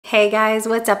Hey guys,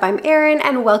 what's up? I'm Erin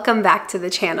and welcome back to the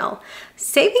channel.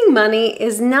 Saving money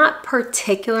is not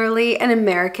particularly an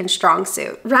American strong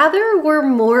suit. Rather, we're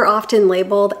more often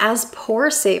labeled as poor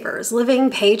savers, living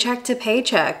paycheck to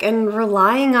paycheck and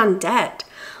relying on debt.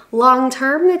 Long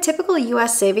term, the typical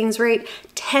US savings rate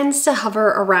tends to hover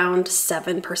around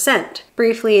 7%.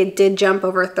 Briefly, it did jump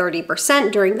over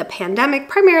 30% during the pandemic,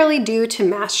 primarily due to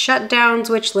mass shutdowns,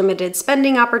 which limited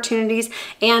spending opportunities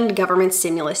and government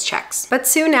stimulus checks. But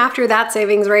soon after, that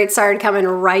savings rate started coming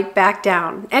right back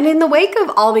down. And in the wake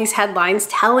of all these headlines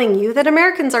telling you that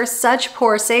Americans are such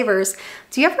poor savers,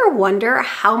 do you ever wonder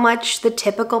how much the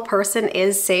typical person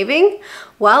is saving?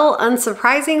 Well,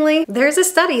 unsurprisingly, there's a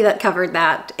study that covered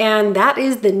that, and that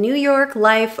is the New York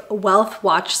Life Wealth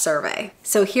Watch survey.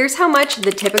 So here's how much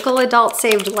the typical adult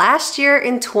saved last year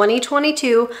in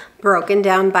 2022, broken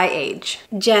down by age.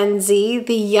 Gen Z,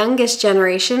 the youngest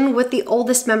generation, with the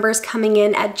oldest members coming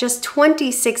in at just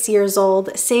 26 years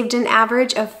old, saved an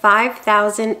average of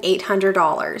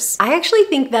 $5,800. I actually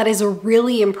think that is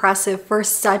really impressive for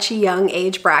such a young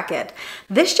age bracket.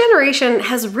 This generation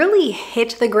has really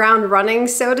hit the ground running,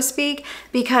 so to speak,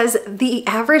 because the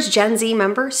average Gen Z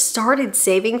member started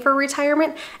saving for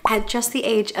retirement at just the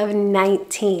age of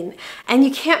 19. And you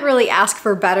can't really ask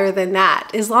for better than that.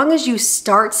 As long as you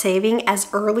start saving as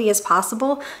early as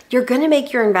possible, you're gonna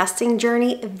make your investing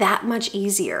journey that much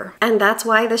easier. And that's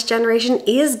why this generation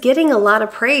is getting a lot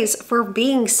of praise for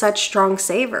being such strong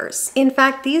savers. In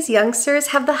fact, these youngsters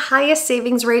have the highest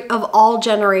savings rate of all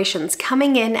generations,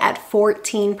 coming in at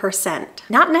 14%.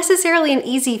 Not necessarily an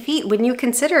easy feat when you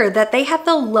consider that they have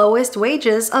the lowest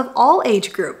wages of all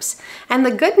age groups. And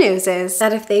the good news is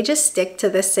that if they just stick to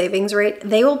this savings rate,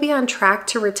 they will be on track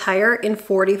to retire in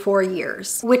 44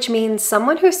 years, which means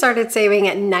someone who started saving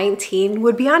at 19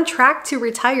 would be on track to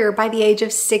retire by the age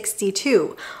of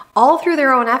 62. All through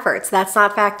their own efforts. That's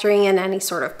not factoring in any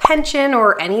sort of pension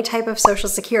or any type of social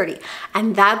security.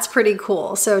 And that's pretty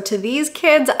cool. So to these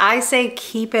kids, I say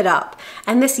keep it up.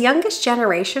 And this youngest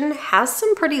generation has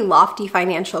some pretty lofty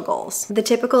financial goals. The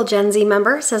typical Gen Z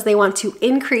member says they want to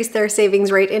increase their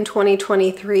savings rate in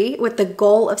 2023 with the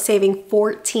goal of saving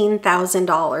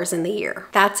 $14,000 in the year.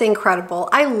 That's incredible.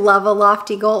 I love a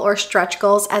lofty goal, or stretch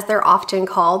goals as they're often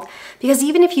called, because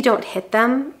even if you don't hit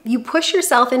them, you push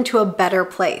yourself into a better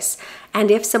place. And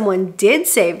if someone did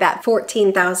save that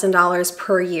 $14,000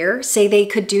 per year, say they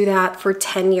could do that for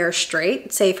 10 years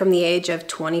straight, say from the age of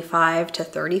 25 to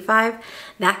 35,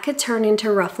 that could turn into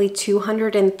roughly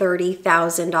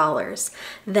 $230,000.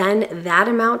 Then that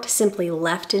amount simply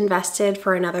left invested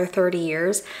for another 30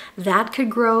 years, that could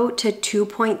grow to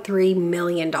 $2.3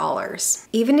 million.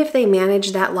 Even if they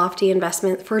manage that lofty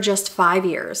investment for just 5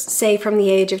 years, say from the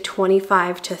age of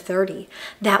 25 to 30,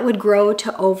 that would grow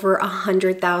to over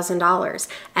 $100,000.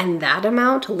 And that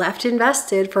amount left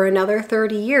invested for another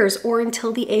 30 years, or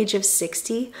until the age of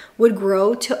 60, would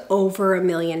grow to over $1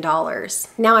 million.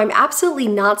 Now, I'm absolutely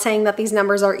not saying that these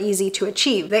numbers are easy to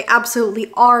achieve. They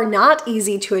absolutely are not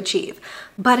easy to achieve.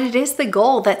 But it is the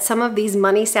goal that some of these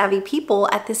money-savvy people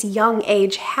at this young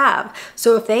age have.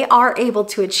 So if they are able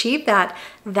to achieve that,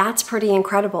 that's pretty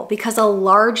incredible, because a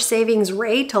large savings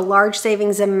rate, a large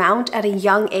savings amount at a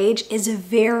young age is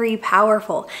very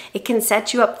powerful. It can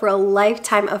set you up for a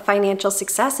lifetime of financial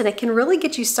success, and it can really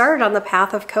get you started on the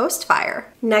path of Coast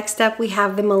Fire. Next up, we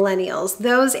have the millennials,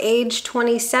 those aged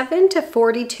 27 to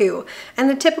 42. And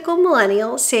the typical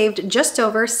millennial saved just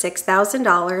over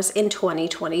 $6,000 in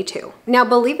 2022. Now,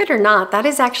 believe it or not, that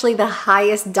is actually the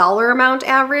highest dollar amount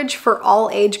average for all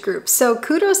age groups. So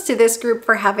kudos to this group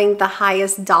for having the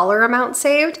highest dollar amount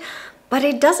saved. But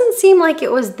it doesn't seem like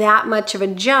it was that much of a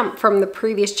jump from the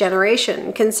previous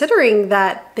generation, considering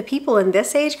that the people in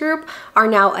this age group are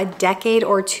now a decade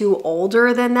or two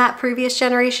older than that previous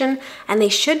generation, and they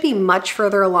should be much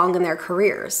further along in their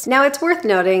careers. Now, it's worth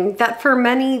noting that for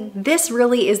many, this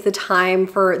really is the time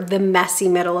for the messy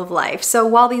middle of life. So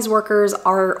while these workers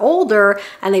are older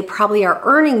and they probably are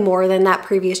earning more than that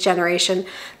previous generation,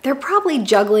 they're probably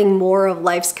juggling more of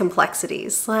life's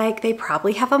complexities. Like they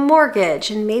probably have a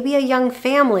mortgage and maybe a young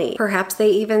family. Perhaps they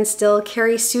even still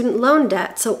carry student loan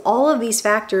debt. So all of these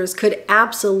factors could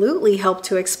absolutely help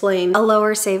to explain a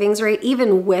lower savings rate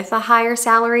even with a higher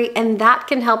salary, and that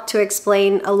can help to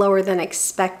explain a lower than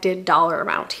expected dollar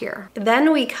amount here.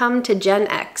 Then we come to Gen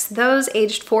X, those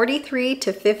aged 43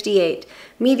 to 58.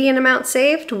 Median amount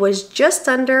saved was just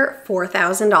under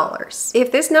 $4,000.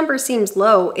 If this number seems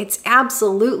low, it's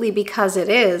absolutely because it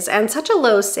is, and such a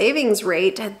low savings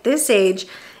rate at this age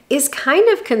is kind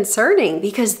of concerning,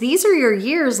 because these are your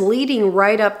years leading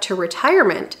right up to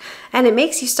retirement. And it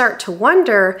makes you start to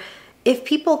wonder, If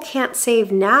people can't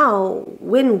save now,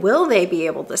 when will they be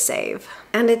able to save?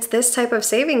 And it's this type of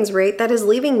savings rate that is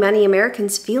leaving many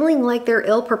Americans feeling like they're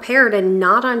ill-prepared and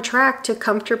not on track to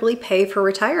comfortably pay for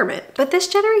retirement. But this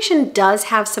generation does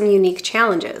have some unique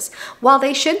challenges. While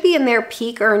they should be in their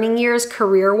peak earning years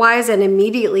career-wise, and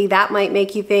immediately that might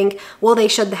make you think, well, they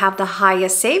should have the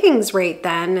highest savings rate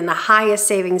then and the highest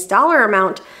savings dollar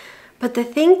amount. But the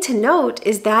thing to note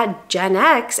is that Gen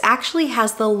X actually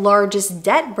has the largest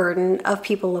debt burden of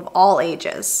people of all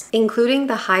ages, including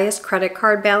the highest credit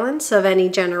card balance of any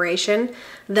generation,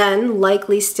 then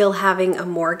likely still having a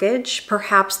mortgage,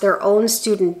 perhaps their own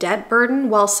student debt burden,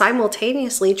 while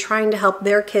simultaneously trying to help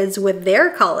their kids with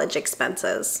their college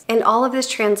expenses. And all of this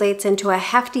translates into a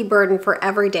hefty burden for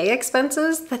everyday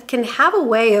expenses that can have a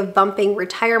way of bumping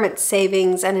retirement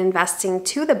savings and investing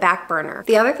to the back burner.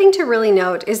 The other thing to really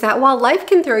note is that while life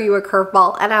can throw you a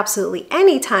curveball at absolutely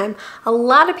any time, a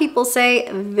lot of people say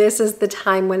this is the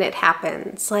time when it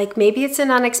happens. Like maybe it's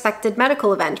an unexpected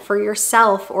medical event for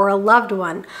yourself or a loved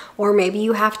one, or maybe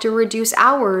you have to reduce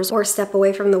hours or step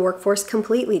away from the workforce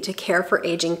completely to care for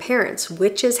aging parents,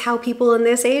 which is how people in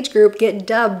this age group get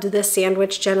dubbed the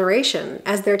sandwich generation,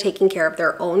 as they're taking care of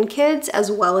their own kids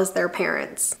as well as their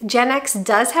parents. Gen X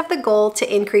does have the goal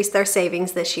to increase their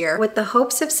savings this year, with the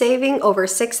hopes of saving over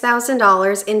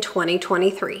 $6,000 in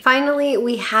 2023. Finally,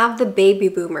 we have the baby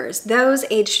boomers. Those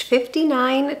aged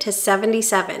 59 to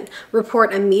 77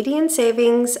 report a median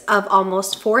savings of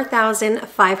almost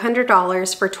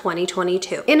 $4,500 for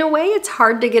 2022. In a way, it's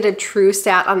hard to get a true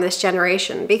stat on this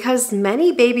generation because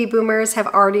many baby boomers have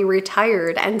already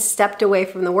retired and stepped away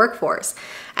from the workforce.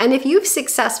 And if you've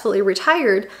successfully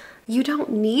retired, you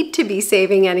don't need to be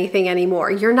saving anything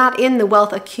anymore. You're not in the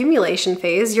wealth accumulation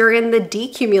phase, you're in the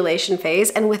decumulation phase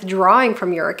and withdrawing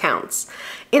from your accounts.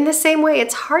 In the same way,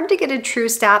 it's hard to get a true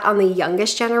stat on the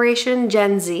youngest generation,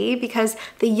 Gen Z, because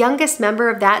the youngest member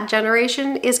of that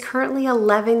generation is currently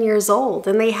 11 years old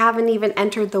and they haven't even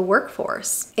entered the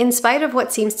workforce. In spite of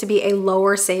what seems to be a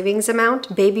lower savings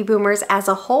amount, baby boomers as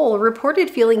a whole reported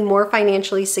feeling more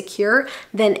financially secure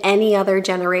than any other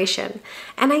generation.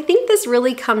 And I think this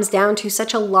really comes down to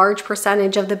such a large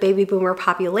percentage of the baby boomer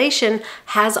population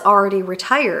has already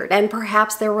retired, and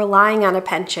perhaps they're relying on a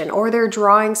pension or they're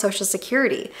drawing Social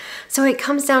Security. So it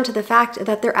comes down to the fact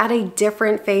that they're at a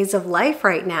different phase of life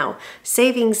right now.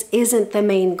 Savings isn't the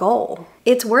main goal.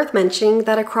 It's worth mentioning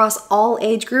that across all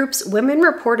age groups, women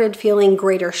reported feeling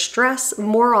greater stress,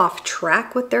 more off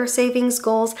track with their savings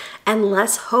goals, and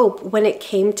less hope when it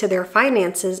came to their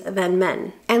finances than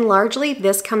men. And largely,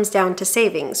 this comes down to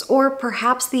savings, or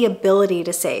perhaps the ability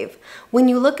to save. When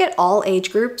you look at all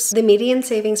age groups, the median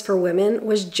savings for women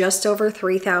was just over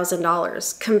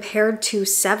 $3,000, compared to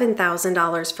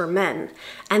 $7,000 for men.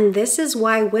 And this is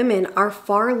why women are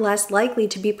far less likely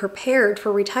to be prepared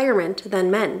for retirement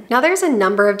than men. Now, there's a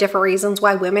number of different reasons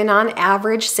why women on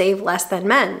average save less than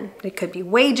men. It could be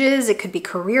wages, it could be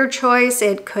career choice,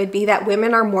 it could be that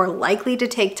women are more likely to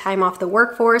take time off the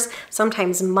workforce,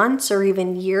 sometimes months or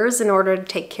even years, in order to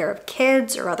take care of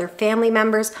kids or other family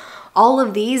members. All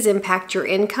of these impact your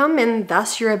income and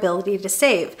thus your ability to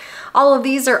save. All of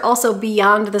these are also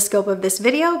beyond the scope of this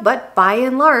video, but by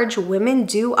and large, women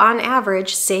do on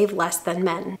average save less than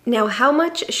men. Now, how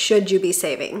much should you be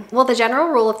saving? Well, the general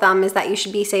rule of thumb is that you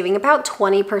should be saving about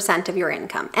 20% of your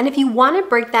income. And if you want to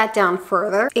break that down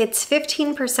further, it's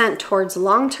 15% towards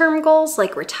long-term goals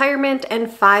like retirement and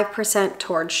 5%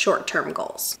 towards short-term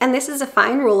goals. And this is a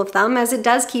fine rule of thumb as it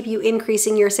does keep you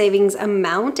increasing your savings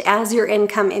amount as your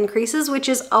income increases, which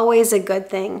is always a good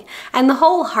thing. And the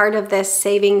whole heart of this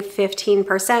saving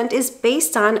 15% is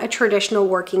based on a traditional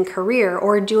working career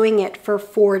or doing it for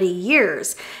 40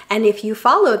 years. And if you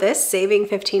follow this, saving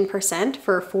 15%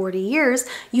 for 40 years,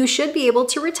 you should be able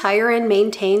to retire and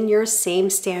maintain your same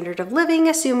standard of living,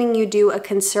 assuming you do a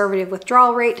conservative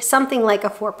withdrawal rate, something like a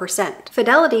 4%.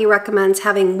 Fidelity recommends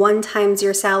having 1 times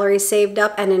your salary saved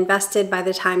up and invested by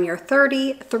the time you're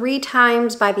 30, 3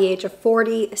 times by the age of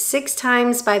 40, 6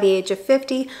 times by the age of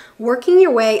 50, working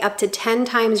your way up to 10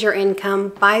 times your income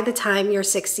by the time you're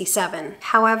 67.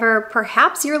 However,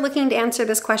 perhaps you're looking to answer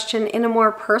this question in a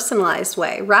more personalized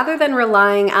way. Rather than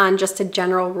relying on just a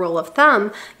general rule of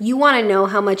thumb, you want to know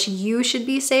how much you should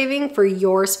be saving for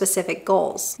your specific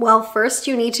goals. Well, first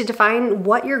you need to define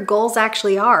what your goals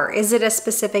actually are. Is it a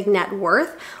specific net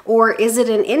worth, or is it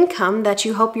an income that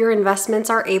you hope your investments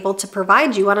are able to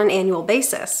provide you on an annual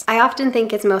basis? I often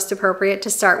think it's most appropriate to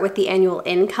start with the annual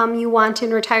income income you want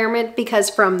in retirement, because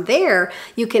from there,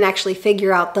 you can actually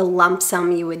figure out the lump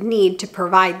sum you would need to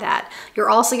provide that. You're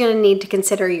also going to need to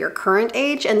consider your current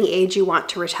age and the age you want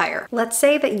to retire. Let's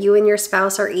say that you and your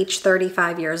spouse are each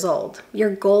 35 years old. Your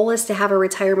goal is to have a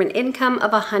retirement income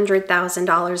of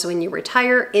 $100,000 when you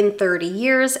retire in 30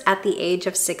 years at the age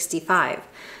of 65.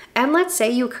 And let's say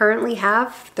you currently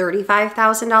have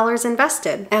 $35,000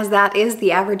 invested, as that is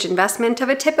the average investment of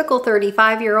a typical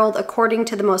 35-year-old according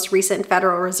to the most recent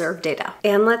Federal Reserve data.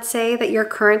 And let's say that your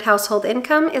current household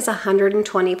income is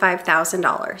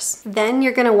 $125,000. Then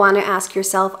you're going to want to ask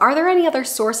yourself, are there any other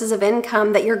sources of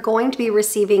income that you're going to be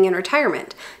receiving in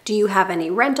retirement? Do you have any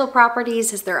rental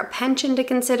properties? Is there a pension to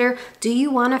consider? Do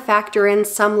you want to factor in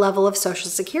some level of Social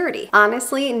Security?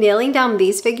 Honestly, nailing down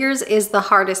these figures is the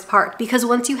hardest part, because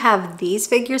once you have these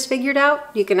figures figured out,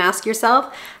 you can ask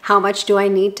yourself, how much do I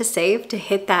need to save to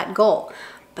hit that goal?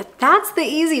 But that's the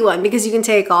easy one, because you can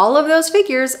take all of those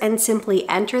figures and simply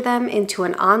enter them into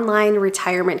an online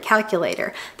retirement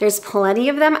calculator. There's plenty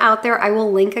of them out there. I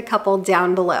will link a couple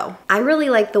down below. I really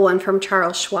like the one from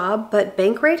Charles Schwab, but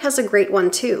Bankrate has a great one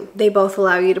too. They both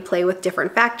allow you to play with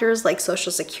different factors like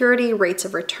Social Security, rates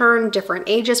of return, different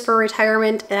ages for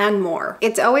retirement, and more.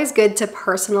 It's always good to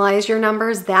personalize your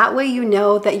numbers. That way you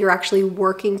know that you're actually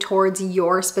working towards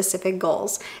your specific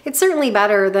goals. It's certainly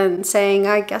better than saying,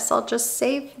 I guess I'll just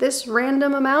save this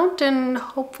random amount and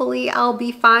hopefully I'll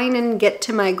be fine and get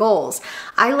to my goals.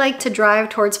 I like to drive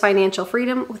towards financial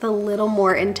freedom with a little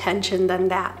more intention than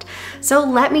that. So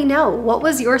let me know, what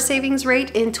was your savings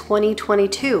rate in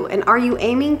 2022? And are you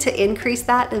aiming to increase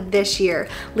that this year?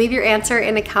 Leave your answer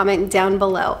in a comment down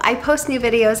below. I post new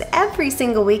videos every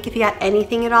single week. If you got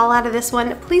anything at all out of this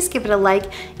one, please give it a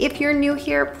like. If you're new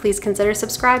here, please consider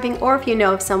subscribing, or if you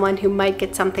know of someone who might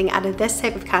get something out of this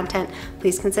type of content,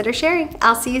 please consider sharing.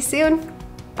 I'll see you soon.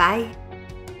 Bye.